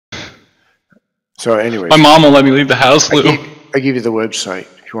So anyway, My mom won't let me leave the house, Lou. I give you the website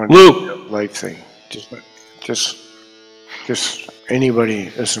if you want Lou. to do the life thing. Just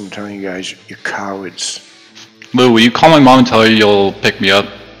anybody. Listen, I'm telling you guys, you're cowards. Lou, will you call my mom and tell her you'll pick me up?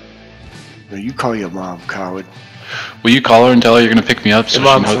 No, you call your mom, coward. Will you call her and tell her you're gonna pick me up so Your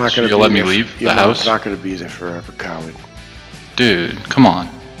mom's she not knows gonna you'll be let me there. leave Your the mom's house? not going to be there forever, coward. Dude, come on.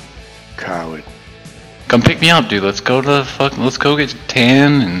 Coward. Come pick me up, dude. Let's go get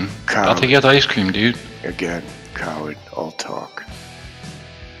tan and I'll Coward. take you out to ice cream, dude. Again, coward. All talk.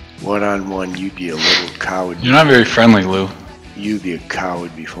 One-on-one, you'd be a little coward. You're not very friendly, Lou. You'd be a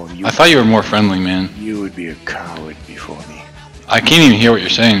coward before me. I thought you were more friendly, man. You would be a coward before me. I can't even hear what you're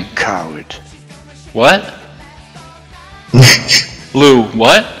saying. Coward. What? Lou,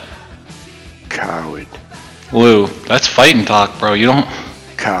 what? Coward. Lou, that's fighting talk, bro. You don't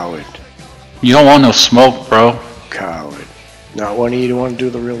Coward. want no smoke, bro. Coward. Not one of you to want to do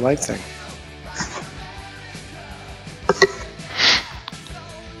the real life thing.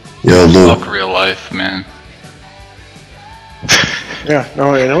 Yo, Lou. Fuck real life, man. Yeah,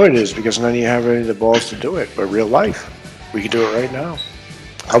 no, I know it is because none of you have any of the balls to do it. But real life, we can do it right now.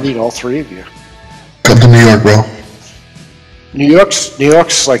 I'll meet all three of you. Come to New York, bro. New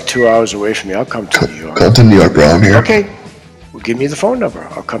York's like 2 hours away from me. I'll come to New York. Come to New York, bro. I'm here. Okay. Well, give me the phone number.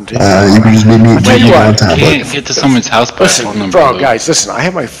 I'll come to you. You can just meet me tell you what, downtown, You bro. can't get to someone's house by Listen, phone number, bro, Lou. guys, listen. I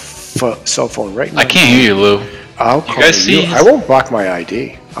have my cell phone right now. I can't hear you, Lou. I'll call guys see you. his- I won't block my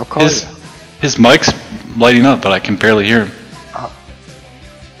ID. I'll call you. His mic's lighting up, but I can barely hear him.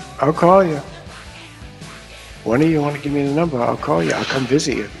 I'll call you. One of you want to give me the number? I'll call you. I'll come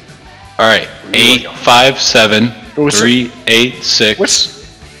visit you. All right, 857-386. What's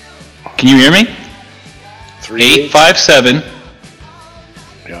Can you hear me? 387? 857.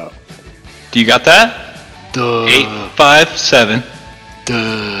 Yeah. Do you got that? 857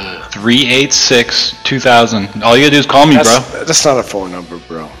 386 2000. All you gotta do is call me, bro. That's not a phone number,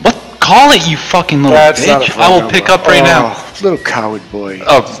 bro. What? Call it, you fucking little That's not a bitch. phone I will number. pick up right now. Little coward boy.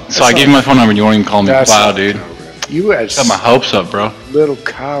 Oh, so I gave you my phone number and you won't even call me. That's Wow, not a dude. coward. You as Got my hopes up, bro. little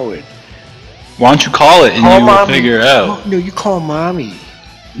coward. Why don't you call it and Call you will mommy. figure it out? No, you call mommy.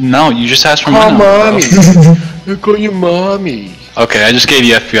 No, you just asked for my Call number, bro. mommy. You call your mommy. Okay, I just gave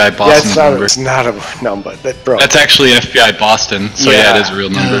you FBI Boston's number. It's not a number. Bro. That's actually FBI Boston, so yeah, it is a real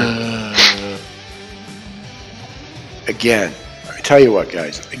number. Again, I tell you what,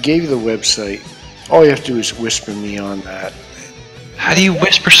 guys. I gave you the website. All you have to do is whisper me on that. How do you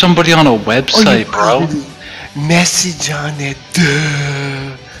whisper somebody on a website, bro? Message on it.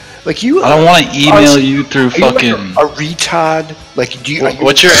 Duh. Like you. I don't want to email you through Are you fucking. like a retard? Like do you?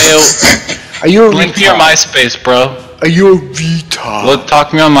 What's your AO? Are you a Link me retard? your MySpace, bro. Are you a retard? Look, talk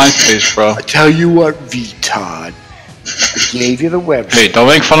to me on MySpace, bro. I tell you what, retard. I gave you the website. Hey, don't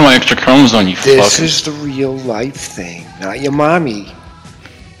make fun of my extra chromosome, you This fucker. is the real life thing, not your mommy.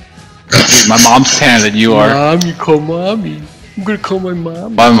 Dude, my mom's tanner than you are. Mom, you call mommy. I'm gonna call my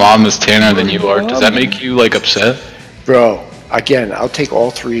mom. My mom is tanner than you are. Does that make you like upset? Bro, again, I'll take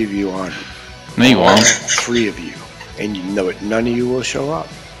all three of you on. No, you won't. Three of you. And you know it, none of you will show up.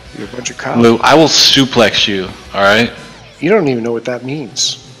 You're a bunch of cowards. Lou, I will suplex you. All right. You don't even know what that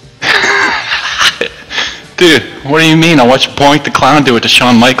means. Dude, what do you mean? I watched Boink the Clown do it to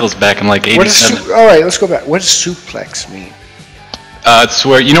Shawn Michaels back in like '87. All right, let's go back. What does suplex mean? It's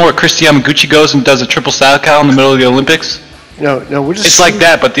where you know where Christy Yamaguchi goes and does a triple style cow in the middle of the Olympics. No, what is It's like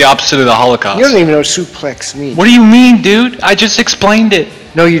that, but the opposite of the Holocaust. You don't even know what suplex means. What do you mean, dude? I just explained it.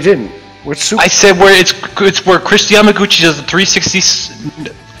 No, you didn't. What's suplex? I said where it's where Christy Yamaguchi does the 360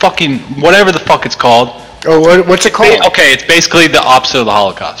 fucking whatever the fuck it's called. Oh, what's it called? Okay, it's basically the opposite of the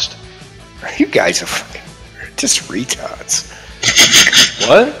Holocaust. You guys are fucking just retards.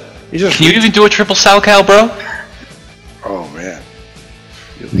 What? Can you even do a triple style cow, bro? Oh man.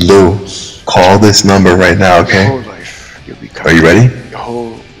 Lou, call this number right now, Your okay? whole life, you'll be Are you ready? Your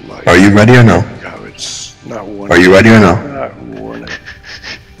whole life. Are you ready or no? Cowards. Not one. Are you ready or no? Not one.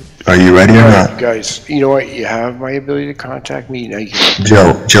 Are you ready or not? Guys, you know what? You have my ability to contact me. Now you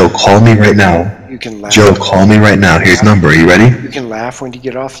can, Joe, call me right now. you can laugh. Joe, call me right now. Here's number. Are you ready? You can laugh when you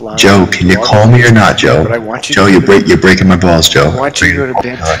get offline. Joe, can you call me or not, Joe? But I want you Joe, to you're breaking my balls, Joe. I want you to go to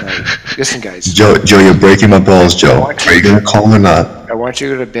bed tonight. Listen, guys. Joe, you're breaking my balls, Joe. Are you gonna call or not? I want you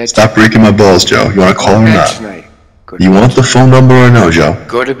to go to bed. Stop breaking my balls, Joe. You wanna call or bed not? tonight. Go to You bed. want the phone number or no, Joe?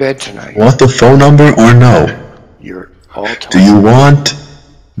 Go to bed tonight. Want the phone number or no? You're all talk. Do you want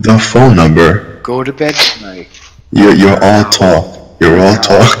the phone number? Go to bed tonight. You're all talk. You're all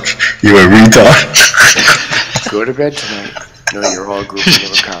talk. You're a retard. Go to bed tonight. No, you're all a group of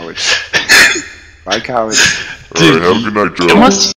little cowards. Bye, cowards. All right, have a good night, Joe. It must